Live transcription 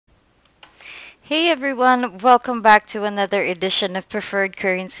Hey everyone, welcome back to another edition of Preferred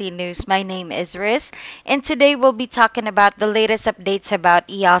Currency News. My name is Riz, and today we'll be talking about the latest updates about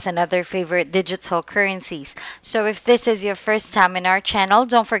EOS and other favorite digital currencies. So if this is your first time in our channel,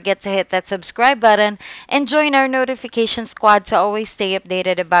 don't forget to hit that subscribe button and join our notification squad to always stay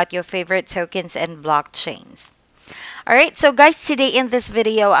updated about your favorite tokens and blockchains. Alright, so guys, today in this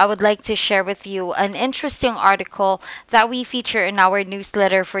video, I would like to share with you an interesting article that we feature in our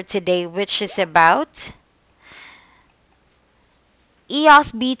newsletter for today, which is about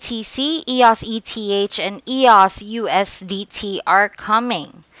EOSBTC, EOSETH, and EOSUSDT are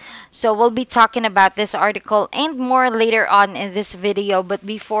coming. So we'll be talking about this article and more later on in this video. But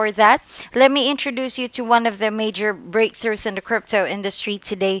before that, let me introduce you to one of the major breakthroughs in the crypto industry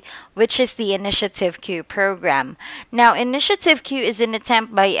today, which is the Initiative Q program. Now, Initiative Q is an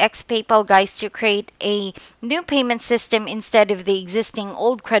attempt by ex-PayPal guys to create a new payment system instead of the existing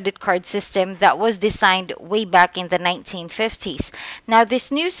old credit card system that was designed way back in the 1950s. Now,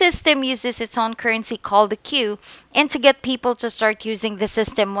 this new system uses its own currency called the Q, and to get people to start using the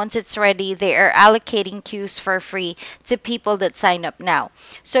system once it's ready, they are allocating Qs for free to people that sign up now.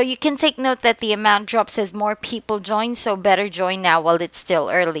 So you can take note that the amount drops as more people join, so better join now while it's still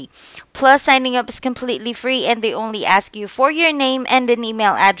early. Plus, signing up is completely free and they only ask you for your name and an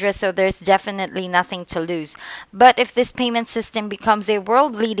email address, so there's definitely nothing to lose. But if this payment system becomes a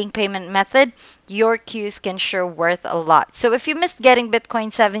world-leading payment method, your Qs can sure worth a lot. So if you missed getting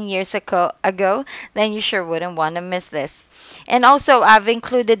Bitcoin 7 years ago, then you sure wouldn't want to miss this. And also, I've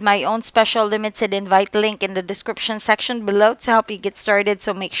included my own special limited invite link in the description section below to help you get started,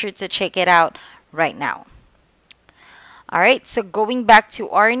 so make sure to check it out right now. Alright, so going back to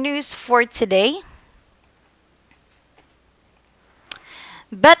our news for today.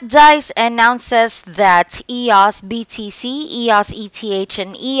 BitDice announces that EOSBTC, EOSETH,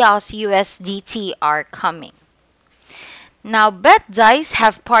 and EOSUSDT are coming. Now, BitDice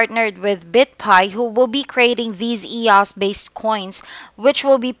have partnered with BitPi, who will be creating these EOS-based coins, which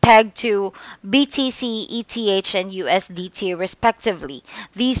will be pegged to BTC, ETH, and USDT respectively.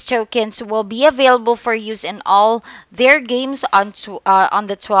 These tokens will be available for use in all their games on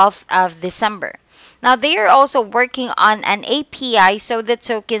the 12th of December. Now, they are also working on an API so the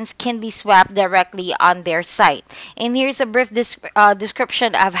tokens can be swapped directly on their site. And here's a brief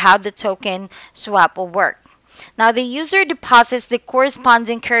description of how the token swap will work. Now, the user deposits the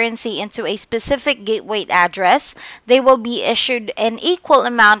corresponding currency into a specific gateway address. They will be issued an equal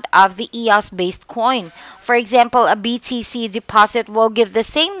amount of the EOS-based coin. For example, a BTC deposit will give the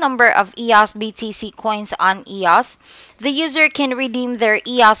same number of EOS BTC coins on EOS. The user can redeem their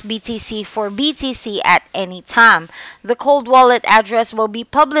EOS BTC for BTC at any time. The cold wallet address will be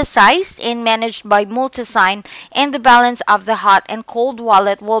publicized and managed by Multisign, and the balance of the hot and cold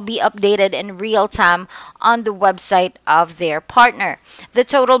wallet will be updated in real time on the website of their partner. The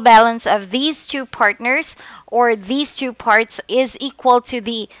total balance of these two partners or these two parts is equal to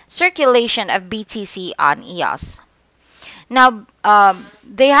the circulation of BTC on EOS. Now,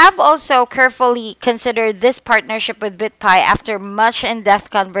 they have also carefully considered this partnership with BitPi after much in-depth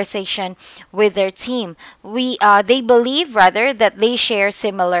conversation with their team. They believe, rather, that they share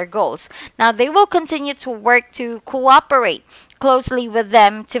similar goals. Now, they will continue to work to cooperate closely with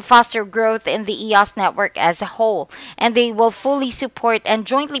them to foster growth in the EOS network as a whole, and they will fully support and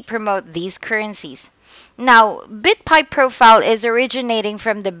jointly promote these currencies. Now, BitPi profile is originating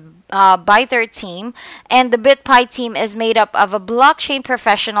from the Byther team, and the BitPi team is made up of a blockchain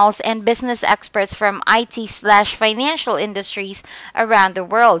professionals and business experts from IT/financial industries around the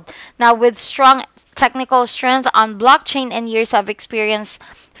world. Now, with strong technical strength on blockchain and years of experience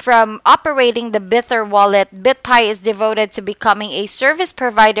from operating the Bither wallet, BitPi is devoted to becoming a service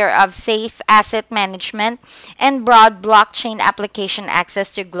provider of safe asset management and broad blockchain application access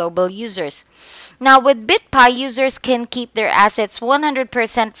to global users. Now, with BitPi, users can keep their assets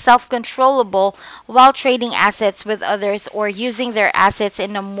 100% self-controllable while trading assets with others or using their assets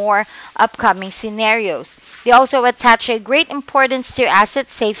in a more upcoming scenarios. They also attach a great importance to asset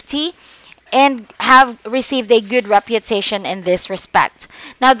safety and have received a good reputation in this respect.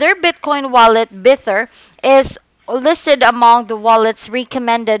 Now, their Bitcoin wallet, Bither, is listed among the wallets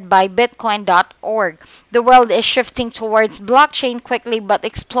recommended by Bitcoin.org. The world is shifting towards blockchain quickly, but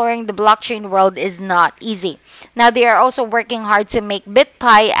exploring the blockchain world is not easy. Now, they are also working hard to make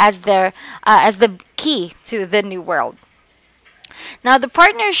BitPi as the key to the new world. Now, the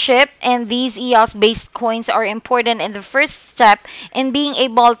partnership and these EOS-based coins are important in the first step in being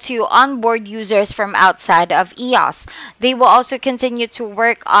able to onboard users from outside of EOS. They will also continue to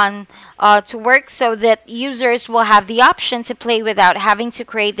work so that users will have the option to play without having to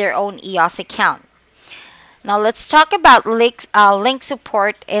create their own EOS account. Now let's talk about link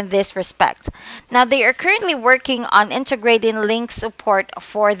support in this respect. Now they are currently working on integrating link support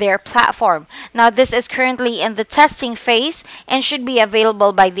for their platform. Now this is currently in the testing phase and should be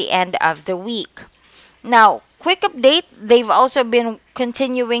available by the end of the week. Now, quick update, they've also been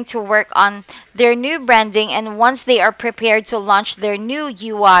continuing to work on their new branding, and once they are prepared to launch their new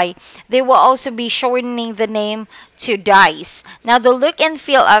UI, they will also be shortening the name to DICE. Now, the look and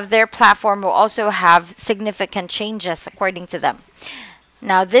feel of their platform will also have significant changes according to them.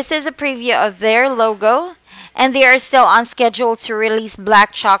 Now, this is a preview of their logo, and they are still on schedule to release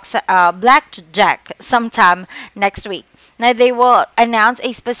Blackjack sometime next week. Now, they will announce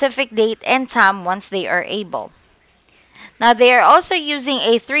a specific date and time once they are able. Now, they are also using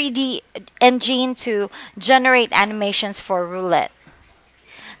a 3D engine to generate animations for roulette.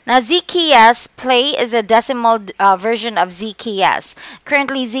 Now, ZKS Play is a decimal version of ZKS.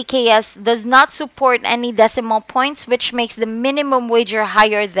 Currently, ZKS does not support any decimal points, which makes the minimum wager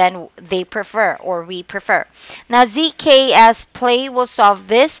higher than they prefer or we prefer. Now, ZKS Play will solve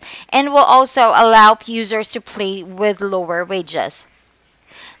this and will also allow users to play with lower wages.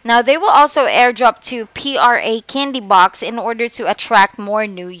 Now, they will also airdrop to PRA Candy Box in order to attract more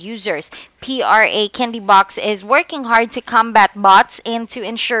new users. PRA Candy Box is working hard to combat bots and to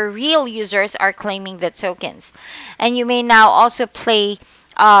ensure real users are claiming the tokens. And you may now also play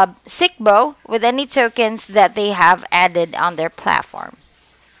Sickbo with any tokens that they have added on their platform.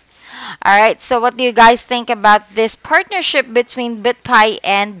 Alright, so what do you guys think about this partnership between BitPie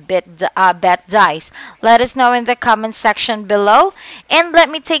and BetDice? Let us know in the comment section below. And let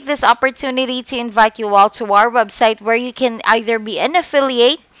me take this opportunity to invite you all to our website where you can either be an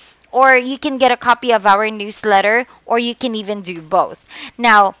affiliate or you can get a copy of our newsletter, or you can even do both.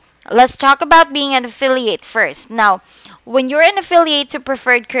 Now, let's talk about being an affiliate first. Now, when you're an affiliate to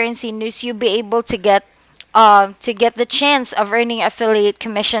Preferred Currency News, you'll be able to get the chance of earning affiliate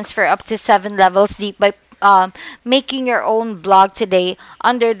commissions for up to 7 levels deep by making your own blog today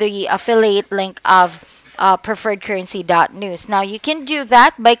under the affiliate link of preferredcurrency.news. Now you can do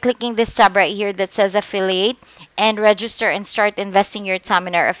that by clicking this tab right here that says affiliate and register and start investing your time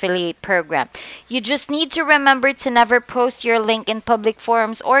in our affiliate program. You just need to remember to never post your link in public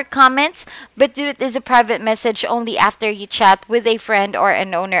forums or comments, but do it as a private message only after you chat with a friend or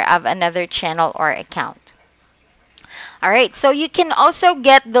an owner of another channel or account. Alright, so you can also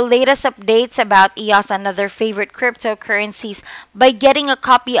get the latest updates about EOS and other favorite cryptocurrencies by getting a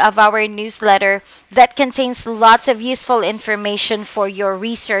copy of our newsletter that contains lots of useful information for your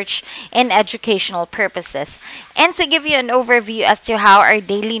research and educational purposes. And to give you an overview as to how our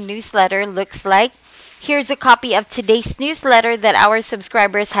daily newsletter looks like, here's a copy of today's newsletter that our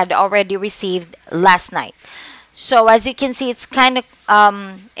subscribers had already received last night. So as you can see, it's kind of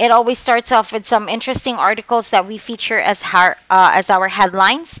it always starts off with some interesting articles that we feature as our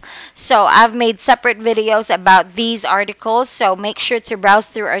headlines. So I've made separate videos about these articles, so make sure to browse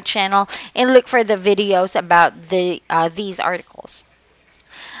through our channel and look for the videos about these articles.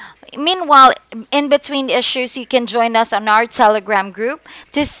 Meanwhile, in between issues, you can join us on our Telegram group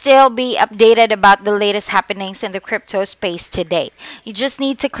to still be updated about the latest happenings in the crypto space today. You just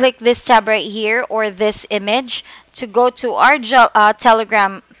need to click this tab right here or this image to go to our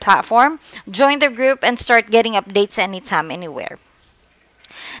Telegram platform, join the group, and start getting updates anytime, anywhere.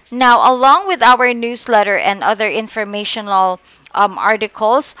 Now, along with our newsletter and other informational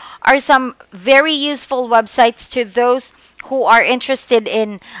articles are some very useful websites to those who are interested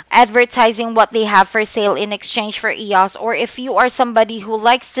in advertising what they have for sale in exchange for EOS, or if you are somebody who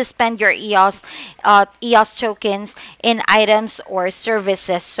likes to spend your EOS tokens in items or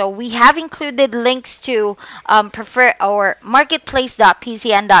services. So we have included links to prefer or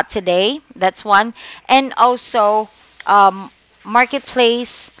marketplace.pcn.today, that's one, and also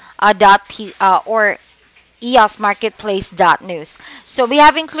marketplace or EOSmarketplace.news. So we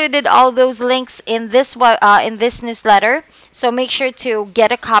have included all those links in this newsletter. So make sure to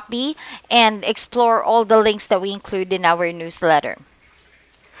get a copy and explore all the links that we include in our newsletter.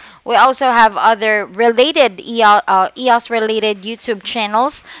 We also have other related EOS related YouTube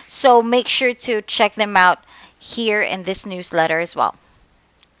channels. So make sure to check them out here in this newsletter as well.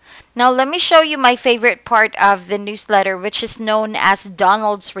 Now, let me show you my favorite part of the newsletter, which is known as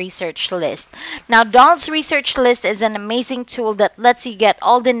Donald's Research List. Now, Donald's Research List is an amazing tool that lets you get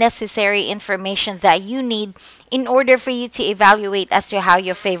all the necessary information that you need in order for you to evaluate as to how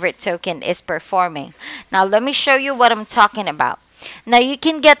your favorite token is performing. Now, let me show you what I'm talking about. Now, you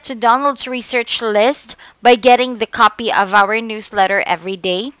can get to Donald's Research List by getting the copy of our newsletter every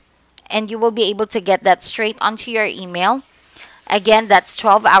day, and you will be able to get that straight onto your email. Again, that's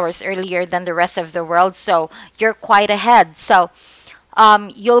 12 hours earlier than the rest of the world, so you're quite ahead. So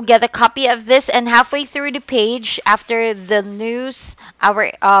you'll get a copy of this, and halfway through the page, after the news,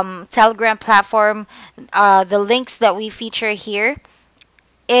 our Telegram platform, the links that we feature here,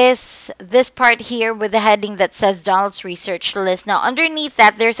 is this part here with the heading that says Donald's Research List. Now, underneath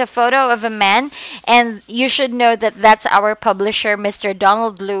that, there's a photo of a man, and you should know that that's our publisher, Mr.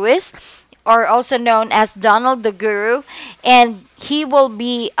 Donald Lewis, or also known as Donald the Guru, and he will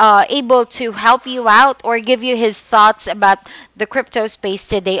be able to help you out or give you his thoughts about the crypto space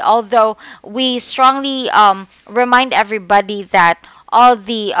today. Although we strongly remind everybody that all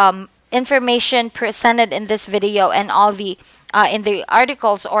the information presented in this video and all the in the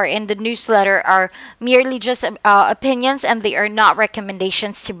articles or in the newsletter are merely just opinions, and they are not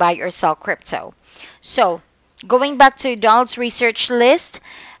recommendations to buy or sell crypto. So, going back to Donald's Research List,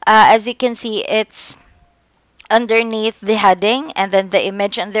 as you can see, it's underneath the heading and then the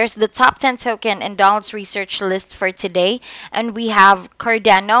image, and there's the top 10 token in Donald's Research List for today, and we have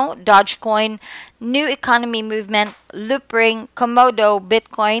Cardano, Dogecoin, New Economy Movement, Loopring, Komodo,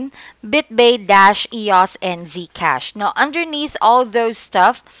 Bitcoin, BitBay, Dash, EOS, and Zcash. Now, underneath all those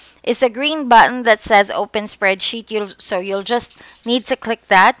stuff is a green button that says Open Spreadsheet. So you'll just need to click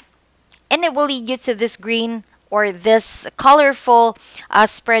that, and it will lead you to this green or this colorful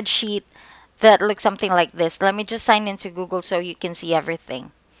spreadsheet that looks something like this. Let me just sign into Google so you can see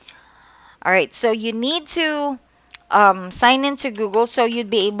everything. All right, so you need to sign into Google so you'd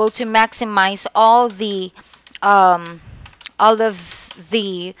be able to maximize all of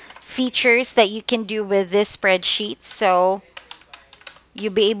the features that you can do with this spreadsheet. So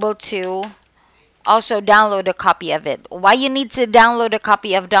you'll be able to also download a copy of it. Why you need to download a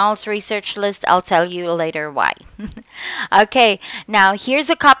copy of Donald's Research List, I'll tell you later why. Okay, now here's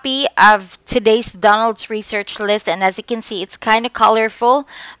a copy of today's Donald's Research List, and as you can see, it's kind of colorful,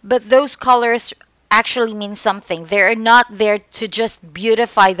 but those colors actually mean something. They're not there to just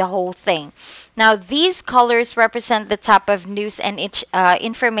beautify the whole thing. Now, these colors represent the type of news and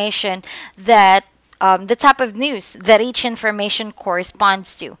information that the type of news that each information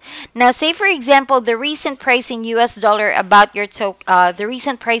corresponds to. Now, say for example, the recent price in US dollar about your the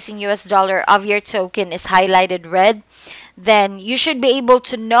recent price in US dollar of your token is highlighted red, then you should be able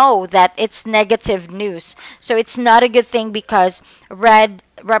to know that it's negative news. So it's not a good thing because red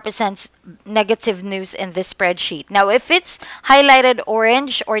represents negative news in this spreadsheet. Now, if it's highlighted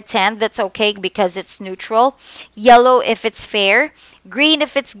orange or tan, that's okay because it's neutral. Yellow if it's fair. Green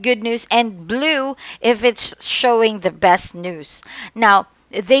if it's good news. And blue if it's showing the best news. Now,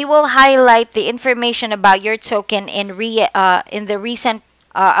 they will highlight the information about your token in the recent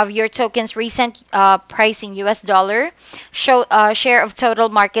of your token's recent price in US dollar, share of total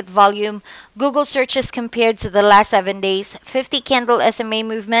market volume, Google searches compared to the last 7 days, 50 candle SMA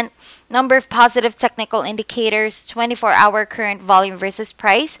movement, number of positive technical indicators, 24-hour current volume versus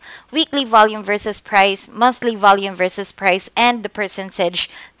price, weekly volume versus price, monthly volume versus price, and the percentage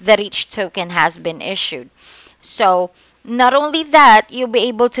that each token has been issued. So, not only that, you'll be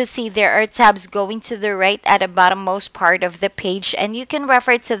able to see there are tabs going to the right at the bottommost part of the page, and you can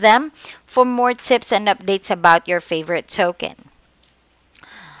refer to them for more tips and updates about your favorite token.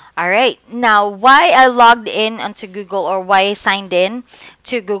 Alright, now why I logged in onto Google or why I signed in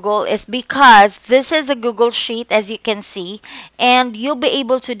to Google is because this is a Google Sheet, as you can see, and you'll be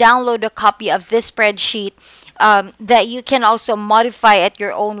able to download a copy of this spreadsheet that you can also modify at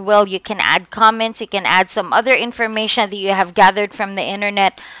your own will. You can add comments, you can add some other information that you have gathered from the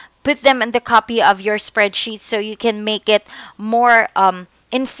internet, put them in the copy of your spreadsheet so you can make it more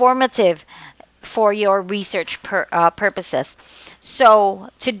informative for your research purposes. So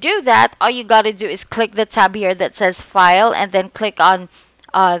to do that, all you got to do is click the tab here that says File, and then click on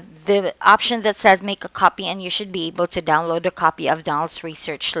the option that says Make a Copy, and you should be able to download a copy of Donald's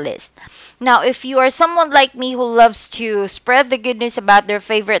Research List. Now, if you are someone like me who loves to spread the good news about their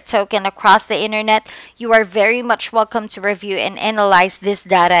favorite token across the internet, you are very much welcome to review and analyze this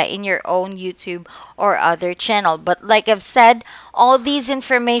data in your own YouTube or other channel. But like I've said, all these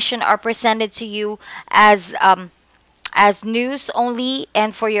information are presented to you as as news only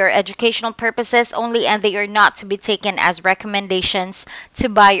and for your educational purposes only, and they are not to be taken as recommendations to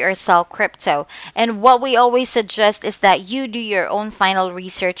buy or sell crypto. And what we always suggest is that you do your own final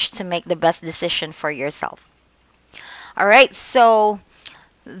research to make the best decision for yourself. All right, so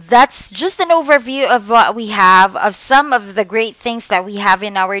that's just an overview of what we have, of some of the great things that we have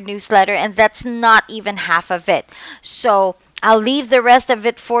in our newsletter, and that's not even half of it. So I'll leave the rest of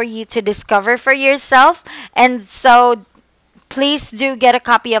it for you to discover for yourself. And so please do get a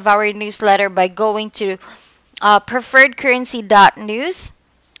copy of our newsletter by going to preferredcurrency.news.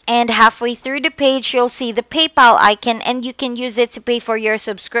 And halfway through the page, you'll see the PayPal icon, and you can use it to pay for your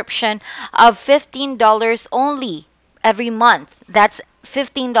subscription of $15 only every month. That's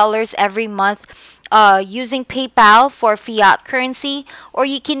 $15 every month using PayPal for fiat currency, or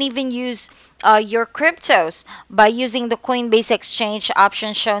you can even use your cryptos by using the Coinbase exchange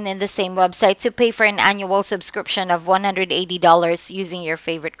option shown in the same website to pay for an annual subscription of $180 using your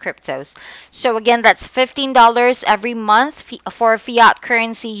favorite cryptos. So again, that's $15 every month for fiat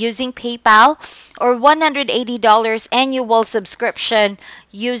currency using PayPal, or $180 annual subscription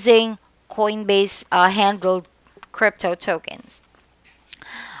using Coinbase handled crypto tokens.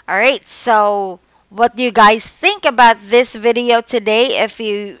 All right, so what do you guys think about this video today? If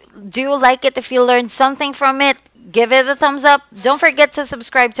you do like it, if you learned something from it, give it a thumbs up. Don't forget to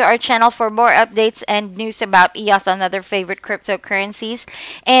subscribe to our channel for more updates and news about EOS and other favorite cryptocurrencies.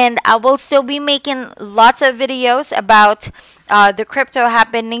 And I will still be making lots of videos about the crypto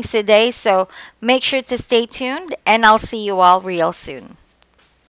happenings today, so make sure to stay tuned, and I'll see you all real soon.